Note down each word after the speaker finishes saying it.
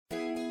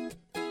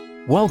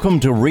Welcome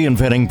to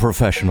Reinventing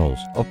Professionals,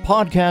 a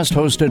podcast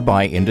hosted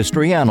by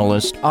industry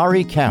analyst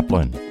Ari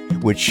Kaplan,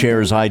 which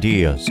shares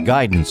ideas,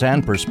 guidance,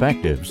 and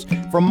perspectives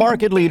from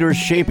market leaders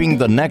shaping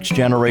the next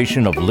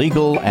generation of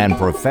legal and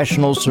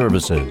professional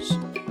services.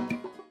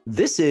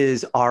 This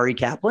is Ari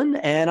Kaplan,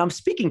 and I'm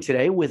speaking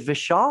today with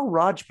Vishal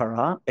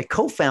Rajpara, a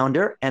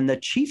co-founder and the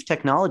Chief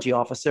Technology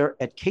Officer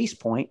at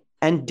CasePoint,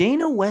 and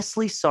Dana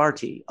Wesley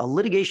Sarti, a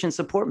litigation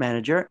support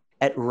manager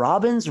at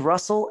Robbins,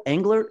 Russell,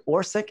 Englert,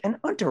 Orsic, and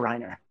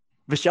Unterreiner.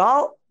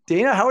 Vishal,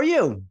 Dana, how are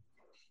you?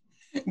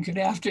 Good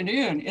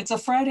afternoon. It's a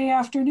Friday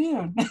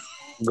afternoon.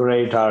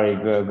 Great,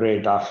 Ari.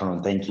 Great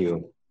afternoon. Thank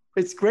you.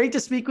 It's great to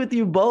speak with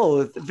you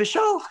both.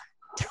 Vishal,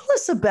 tell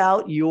us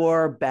about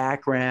your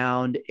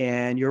background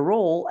and your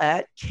role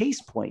at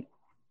CasePoint.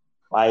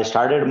 I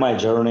started my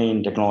journey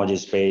in technology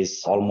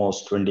space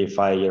almost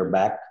 25 years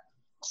back.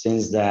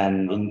 Since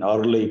then, in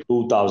early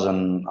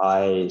 2000,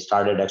 I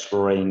started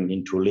exploring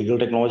into legal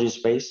technology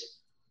space,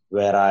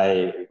 where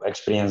I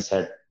experienced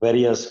at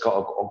various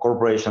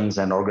corporations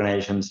and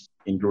organizations,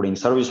 including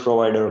service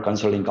provider,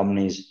 consulting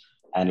companies,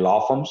 and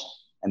law firms.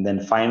 And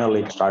then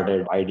finally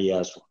started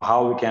ideas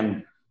how we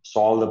can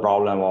solve the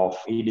problem of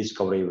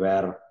e-discovery,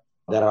 where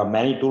there are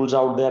many tools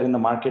out there in the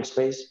market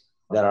space.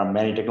 There are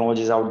many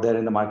technologies out there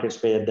in the market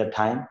space at that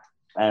time.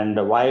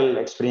 And while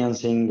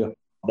experiencing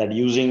that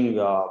using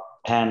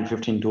 10,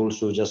 15 tools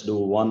to just do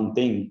one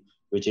thing,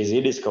 which is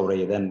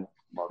e-discovery, then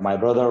my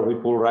brother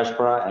Vipul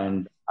Rajpara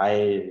and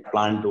I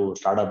plan to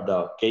start up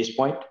the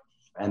CasePoint.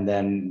 And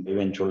then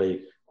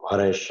eventually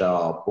Haresh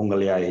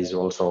Pungalia is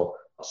also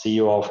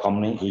CEO of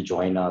company. He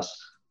joined us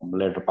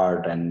later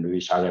part, and we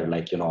started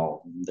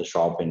the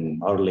shop in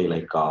early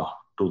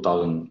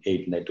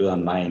 2008,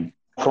 2009.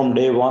 From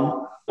day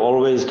one,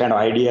 always kind of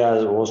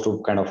idea was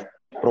to kind of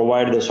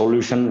provide the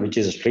solution, which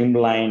is a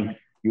streamlined,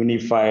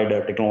 unified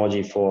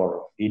technology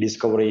for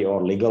e-discovery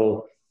or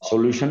legal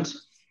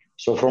solutions.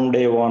 So from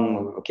day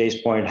one,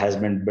 CasePoint has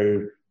been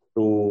built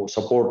to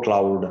support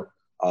cloud,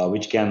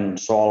 which can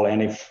solve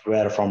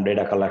anywhere from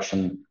data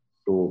collection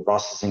to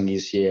processing,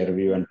 ECA,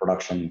 review, and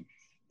production,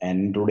 and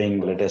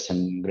including latest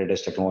and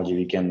greatest technology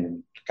we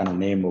can kind of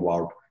name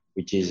about,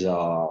 which is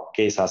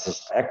case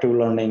assist, active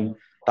learning,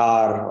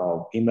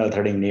 TAR, email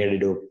threading,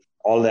 near-dedupe,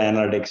 all the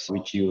analytics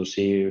which you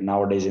see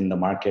nowadays in the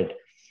market.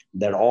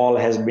 That all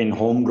has been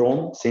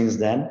homegrown since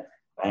then.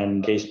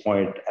 And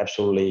CasePoint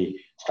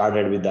absolutely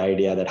started with the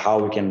idea that how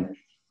we can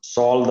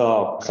solve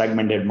the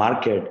segmented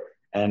market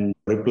and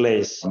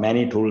replace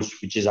many tools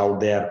which is out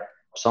there.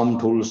 Some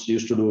tools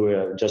used to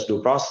do just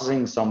do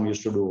processing, some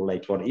used to do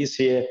like for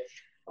ECA.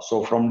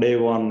 So from day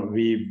one,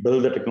 we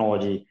build the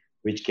technology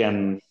which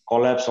can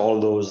collapse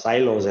all those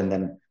silos and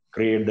then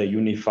create the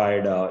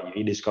unified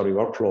e-discovery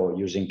workflow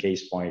using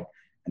CasePoint.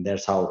 And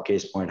that's how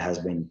CasePoint has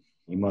been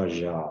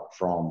emerged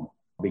from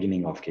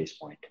beginning of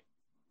CasePoint.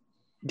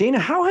 Dana,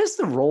 how has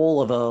the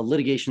role of a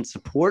litigation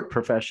support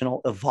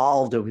professional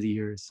evolved over the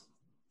years?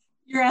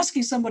 You're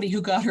asking somebody who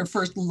got her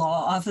first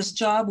law office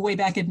job way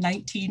back in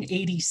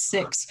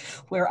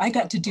 1986, where I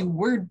got to do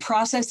word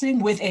processing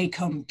with a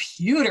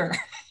computer.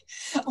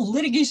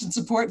 Litigation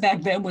support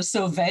back then was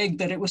so vague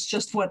that it was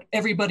just what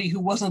everybody who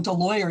wasn't a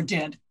lawyer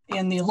did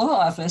in the law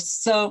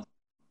office.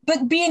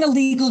 But being a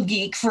legal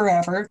geek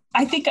forever,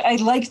 I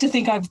like to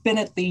think I've been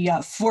at the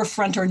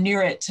forefront or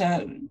near it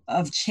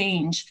of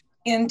change.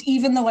 And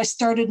even though I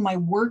started my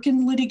work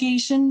in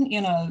litigation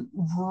in a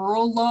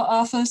rural law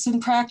office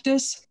and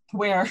practice,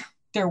 where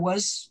there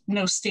was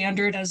no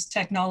standard as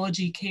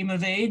technology came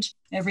of age.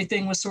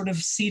 Everything was sort of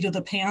seat of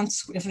the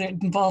pants if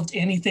it involved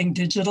anything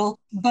digital.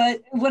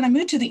 But when I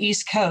moved to the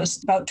East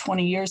Coast about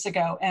 20 years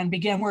ago and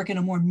began work in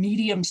a more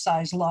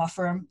medium-sized law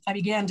firm, I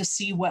began to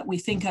see what we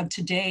think of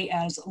today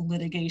as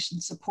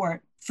litigation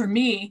support. For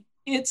me,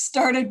 it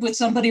started with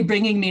somebody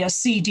bringing me a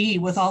CD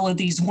with all of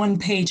these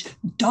one-page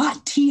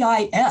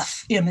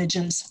 .tif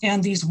images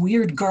and these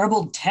weird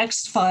garbled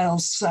text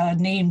files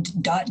named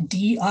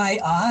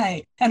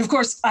 .dii. And of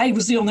course, I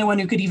was the only one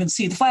who could even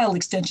see the file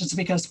extensions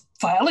because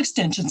file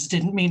extensions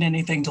didn't mean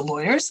anything to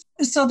lawyers.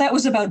 So that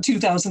was about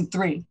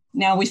 2003.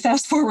 Now we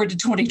fast forward to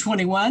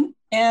 2021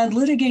 and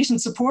litigation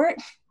support.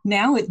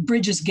 Now it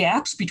bridges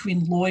gaps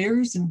between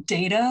lawyers and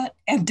data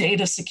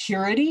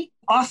security.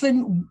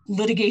 Often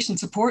litigation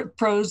support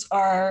pros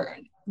are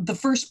the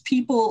first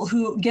people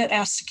who get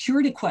asked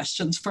security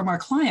questions from our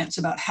clients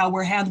about how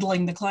we're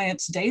handling the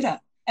client's data.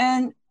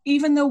 And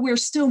even though we're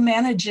still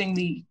managing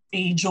the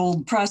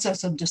age-old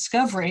process of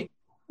discovery,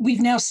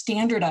 we've now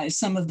standardized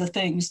some of the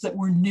things that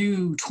were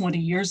new 20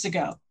 years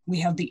ago. We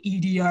have the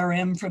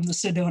EDRM from the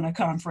Sedona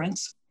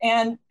conference,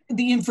 and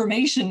the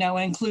information now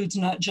includes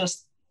not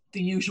just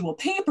the usual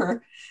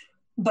paper,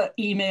 but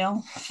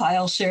email,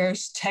 file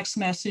shares, text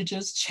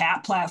messages,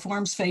 chat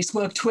platforms,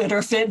 Facebook, Twitter,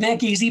 Fitbit,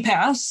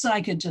 EasyPass.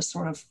 I could just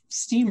sort of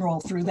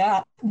steamroll through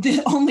that.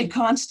 The only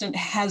constant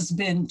has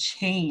been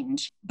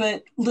change,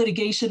 but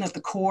litigation at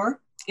the core,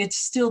 it's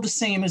still the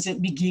same as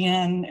it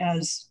began.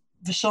 As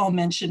Vishal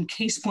mentioned,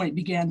 CasePoint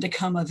began to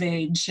come of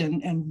age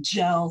and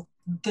gel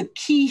The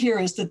key here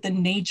is that the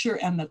nature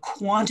and the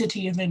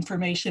quantity of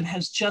information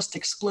has just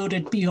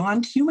exploded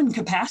beyond human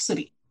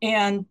capacity.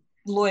 And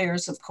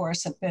lawyers, of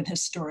course, have been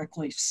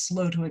historically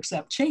slow to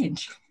accept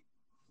change.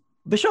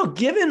 Vishal,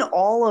 given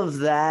all of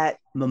that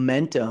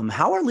momentum,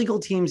 how are legal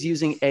teams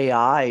using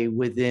AI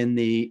within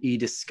the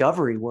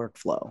e-discovery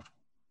workflow?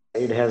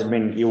 It has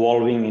been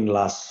evolving in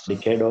last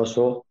decade or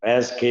so.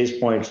 As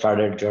CasePoint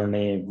started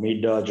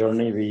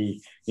mid-journey,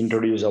 we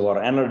introduced our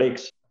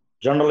analytics.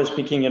 Generally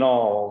speaking,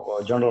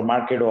 general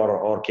market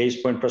or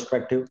CasePoint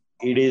perspective,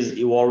 it is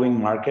evolving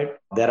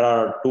market. There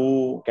are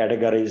two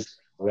categories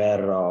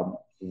where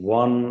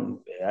one,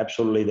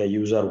 absolutely the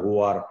user who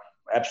are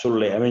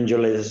absolutely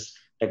evangelists,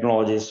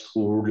 technologists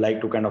who would like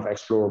to kind of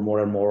explore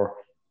more and more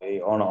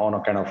on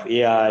a kind of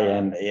AI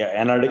and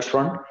analytics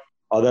front.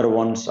 Other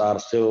ones are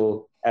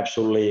still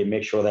absolutely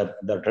make sure that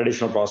the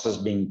traditional process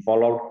being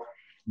followed.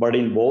 But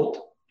in both,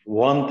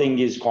 one thing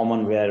is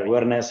common where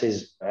awareness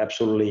is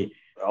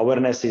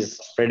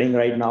spreading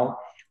right now.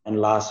 And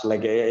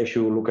if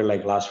you look at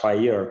like last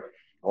 5 years,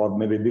 or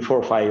maybe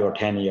before 5 or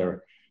 10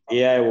 years,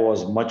 AI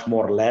was much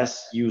more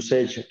less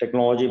usage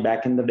technology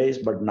back in the days.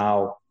 But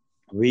now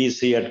we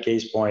see at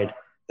CasePoint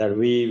that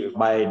we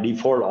by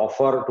default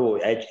offer to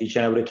each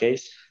and every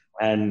case,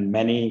 and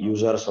many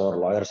users or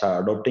lawyers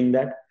are adopting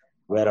that,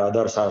 where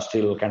others are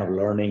still kind of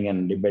learning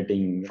and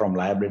debating from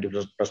liability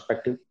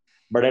perspective.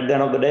 But at the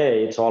end of the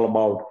day, it's all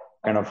about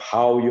kind of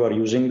how you are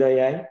using the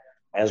AI.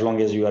 As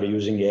long as you are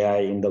using AI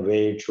in the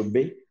way it should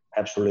be,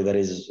 absolutely there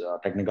is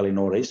technically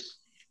no risk.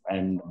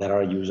 And there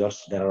are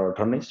users, there are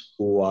attorneys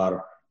who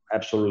are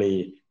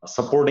absolutely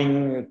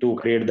supporting to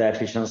create the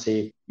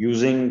efficiency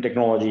using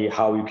technology,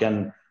 how you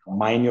can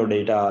mine your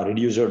data,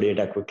 reduce your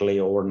data quickly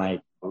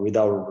overnight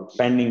without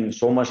spending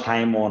so much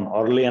time on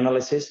early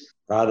analysis.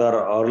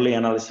 Rather, early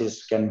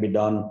analysis can be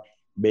done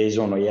based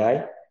on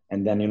AI.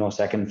 And then,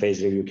 second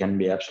phase review can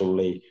be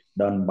absolutely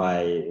done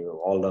by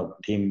all the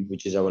team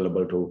which is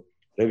available to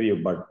review.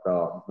 But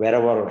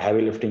wherever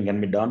heavy lifting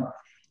can be done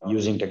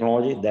using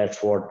technology,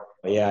 that's what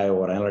AI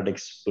or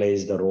analytics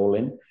plays the role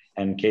in.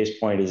 And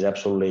CasePoint is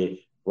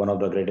absolutely one of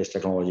the greatest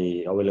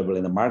technology available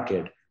in the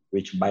market,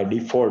 which by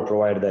default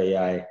provide the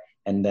AI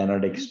and the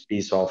analytics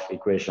piece of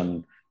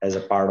equation as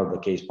a part of the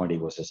CasePoint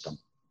ecosystem.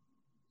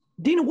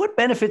 Dina, what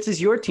benefits is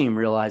your team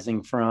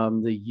realizing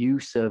from the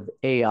use of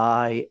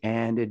AI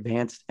and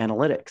advanced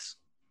analytics?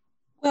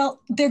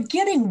 Well, they're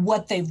getting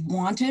what they've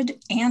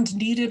wanted and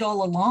needed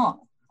all along: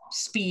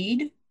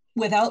 speed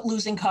without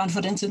losing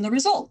confidence in the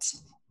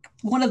results.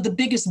 One of the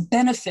biggest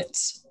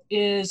benefits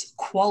is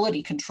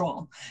quality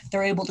control.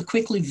 They're able to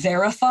quickly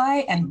verify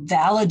and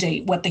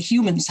validate what the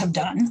humans have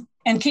done.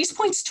 And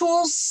CasePoint's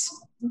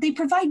tools, they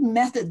provide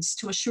methods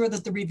to assure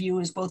that the review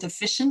is both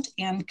efficient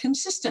and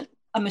consistent.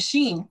 A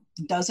machine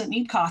doesn't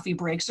need coffee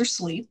breaks or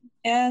sleep.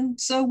 And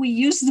so we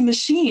use the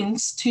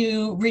machines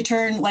to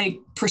return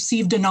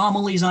perceived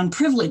anomalies on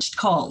privileged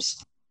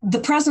calls. The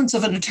presence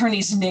of an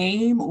attorney's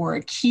name or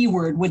a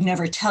keyword would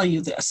never tell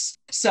you this.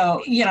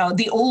 So,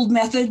 the old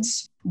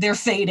methods, they're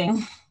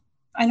fading.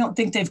 I don't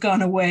think they've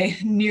gone away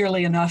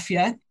nearly enough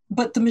yet,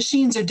 but the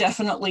machines are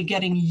definitely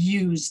getting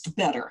used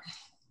better.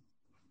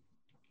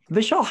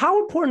 Vishal, how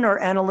important are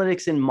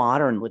analytics in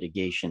modern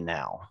litigation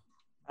now?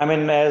 I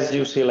mean, as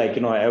you see,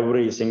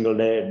 every single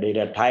day,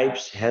 data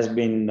types has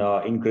been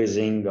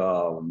increasing,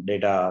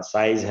 data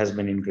size has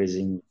been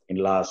increasing in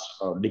last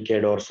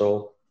decade or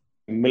so.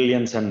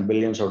 Millions and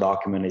billions of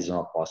documents is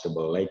not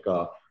possible,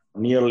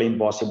 nearly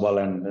impossible.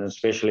 And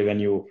especially when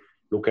you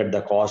look at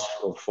the cost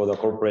for the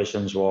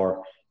corporations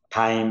or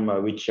time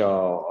which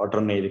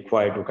attorney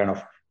required to kind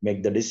of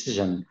make the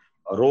decision,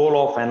 a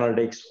role of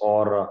analytics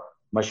or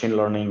machine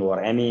learning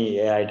or any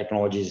AI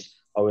technologies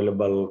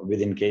available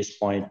within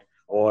CasePoint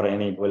or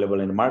any available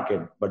in the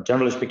market. But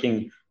generally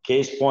speaking,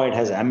 CasePoint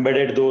has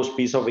embedded those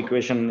piece of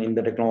equation in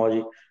the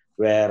technology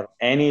where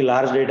any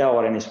large data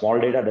or any small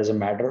data doesn't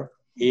matter.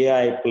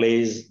 AI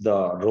plays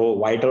the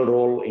vital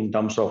role in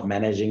terms of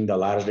managing the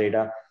large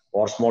data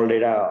or small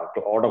data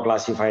to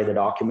auto-classify the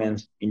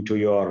documents into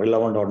your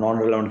relevant or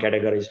non-relevant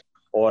categories.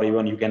 Or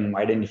even you can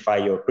identify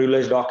your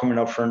privileged document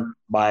upfront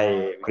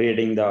by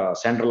creating the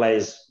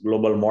centralized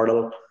global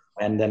model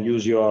and then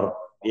use your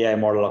AI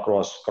model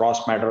across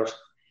cross matters.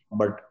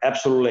 But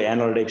absolutely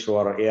analytics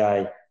or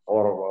AI,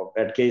 or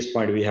at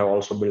CasePoint, we have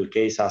also built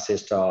case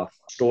assist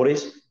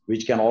stories,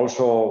 which can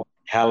also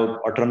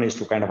help attorneys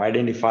to kind of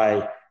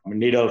identify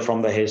needle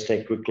from the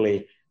haystack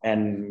quickly,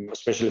 and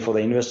especially for the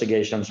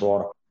investigations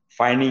or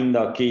finding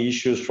the key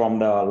issues from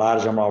the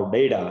large amount of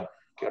data.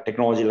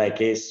 Technology like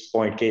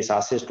CasePoint, Case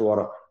Assist,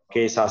 or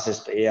Case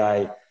Assist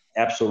AI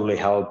absolutely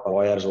help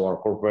lawyers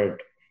or corporate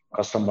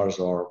customers,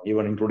 or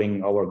even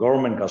including our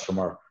government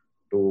customer,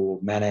 to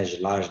manage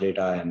large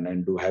data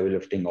and do heavy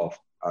lifting of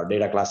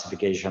data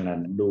classification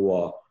and do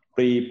a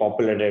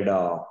pre-populated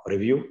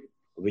review,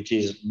 which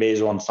is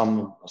based on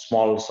some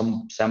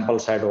sample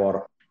set,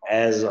 or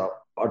as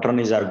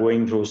attorneys are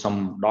going through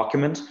some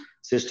documents,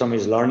 system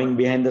is learning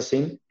behind the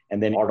scene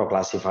and then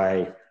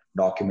auto-classify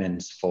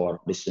documents for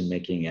decision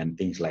making and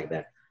things like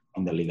that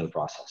in the legal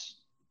process.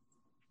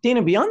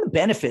 Dana, beyond the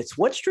benefits,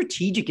 what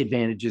strategic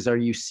advantages are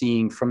you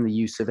seeing from the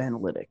use of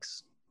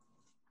analytics?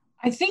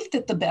 I think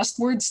that the best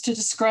words to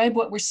describe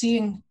what we're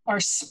seeing are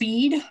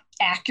speed,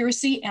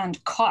 accuracy,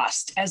 and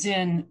cost, as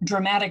in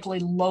dramatically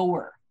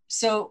lower.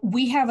 So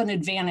we have an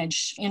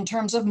advantage in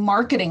terms of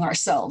marketing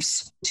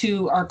ourselves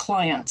to our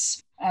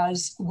clients,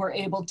 as we're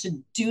able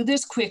to do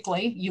this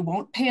quickly. You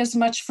won't pay as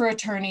much for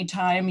attorney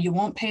time. You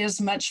won't pay as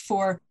much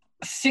for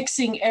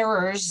fixing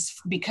errors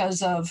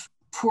because of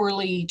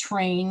poorly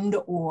trained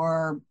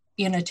or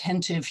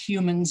inattentive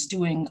humans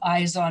doing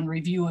eyes-on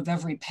review of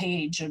every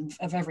page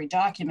of every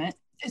document.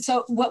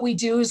 So what we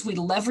do is we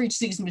leverage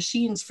these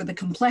machines for the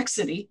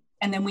complexity,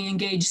 and then we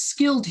engage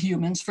skilled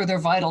humans for their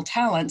vital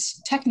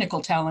talents,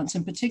 technical talents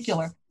in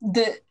particular.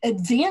 The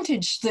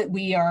advantage that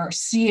we are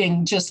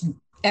seeing just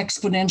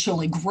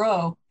exponentially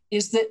grow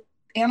is that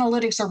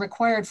analytics are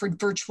required for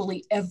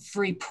virtually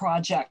every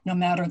project, no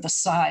matter the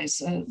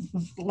size.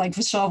 Like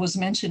Vishal was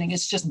mentioning,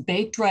 it's just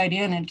baked right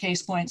in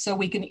CasePoint, so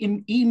we can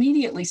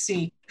immediately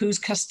see who's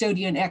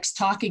custodian X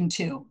talking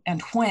to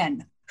and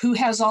when. Who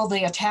has all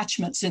the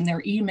attachments in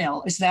their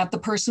email? Is that the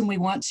person we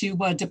want to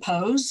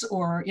depose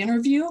or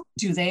interview?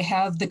 Do they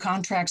have the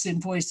contracts,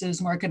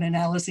 invoices, market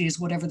analyses,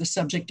 whatever the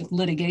subject of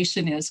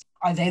litigation is?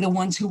 Are they the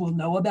ones who will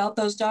know about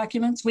those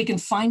documents? We can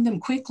find them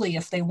quickly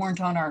if they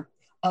weren't on our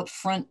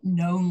upfront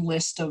known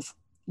list of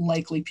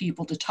likely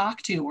people to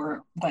talk to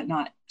or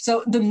whatnot.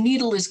 So the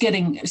needle is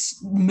getting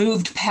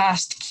moved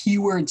past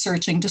keyword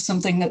searching to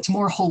something that's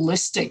more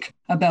holistic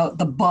about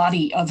the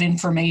body of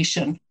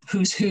information.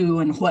 Who's who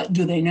and what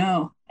do they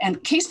know?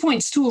 And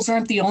CasePoint's tools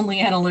aren't the only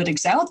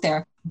analytics out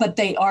there, but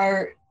they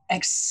are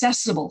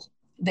accessible.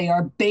 They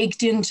are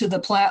baked into the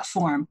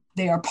platform.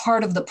 They are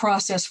part of the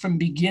process from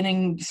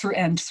beginning through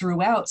and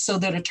throughout, so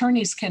that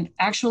attorneys can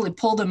actually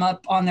pull them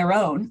up on their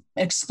own,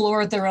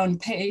 explore at their own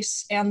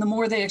pace. And the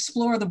more they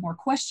explore, the more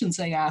questions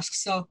they ask.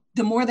 So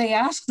the more they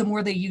ask, the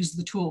more they use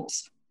the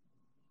tools.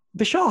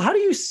 Vishal, how do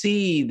you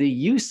see the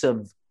use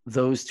of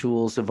those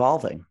tools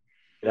evolving?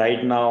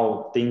 Right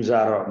now, things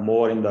are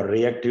more in the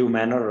reactive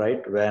manner,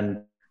 right?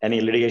 When any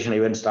litigation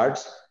event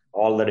starts,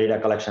 all the data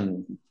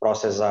collection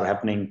processes are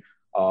happening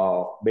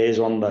based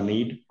on the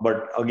need.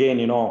 But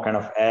again, kind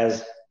of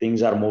as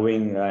things are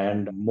moving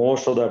and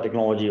most of the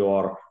technology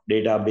or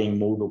data being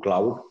moved to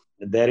cloud,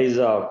 there is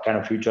a kind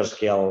of future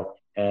scale.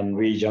 And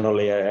we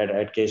generally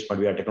at CasePoint,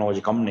 we are a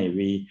technology company.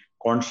 We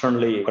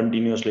constantly,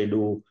 continuously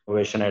do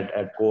innovation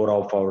at core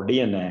of our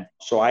DNA.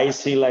 So I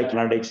see like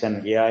analytics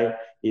and AI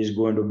is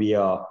going to be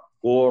a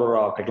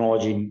core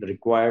technology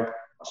required,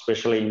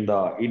 especially in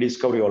the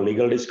e-discovery or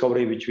legal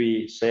discovery, which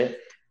we say,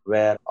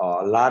 where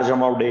a large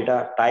amount of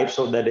data, types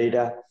of the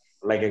data,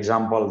 like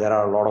example, there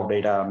are a lot of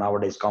data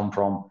nowadays come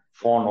from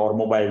phone or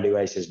mobile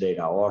devices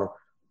data, or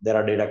there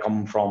are data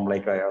come from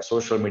like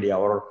social media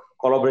or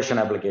collaboration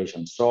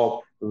applications.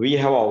 So we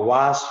have a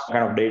vast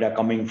kind of data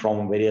coming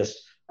from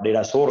various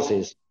data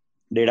sources,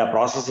 data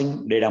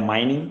processing, data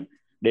mining,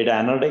 data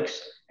analytics,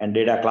 and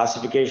data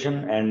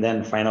classification, and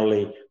then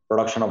finally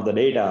production of the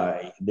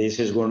data. This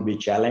is going to be a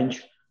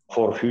challenge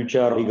for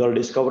future legal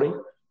discovery.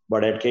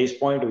 But at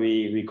CasePoint,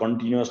 we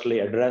continuously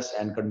address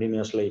and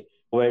continuously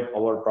innovate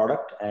our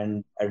product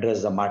and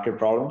address the market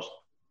problems.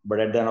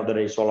 But at the end of the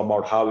day, it's all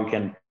about how we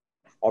can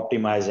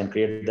optimize and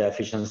create the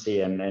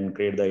efficiency and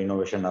create the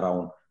innovation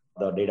around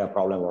the data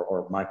problem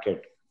or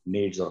market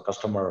needs or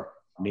customer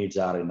needs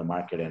are in the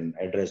market, and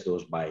address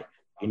those by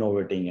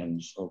innovating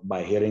and so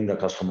by hearing the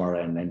customer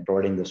and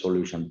providing the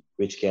solution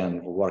which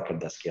can work at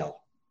the scale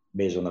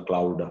based on the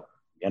cloud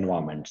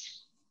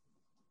environments.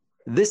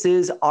 This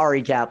is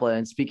Ari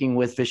Kaplan speaking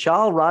with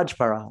Vishal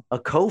Rajpara, a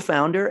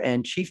co-founder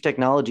and chief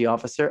technology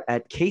officer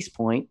at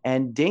CasePoint,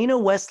 and Dana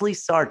Wesley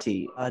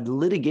Sarti, a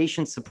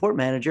litigation support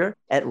manager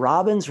at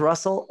Robbins,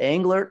 Russell,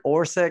 Englert,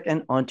 Orszag,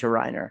 and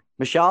Unterreiner.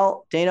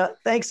 Vishal, Dana,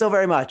 thanks so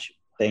very much.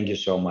 Thank you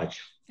so much.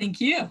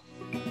 Thank you.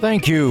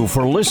 Thank you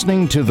for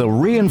listening to the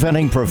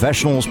Reinventing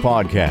Professionals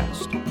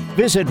podcast.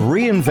 Visit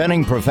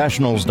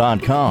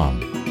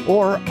reinventingprofessionals.com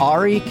or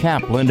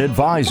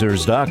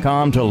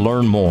arikaplanadvisors.com to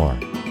learn more.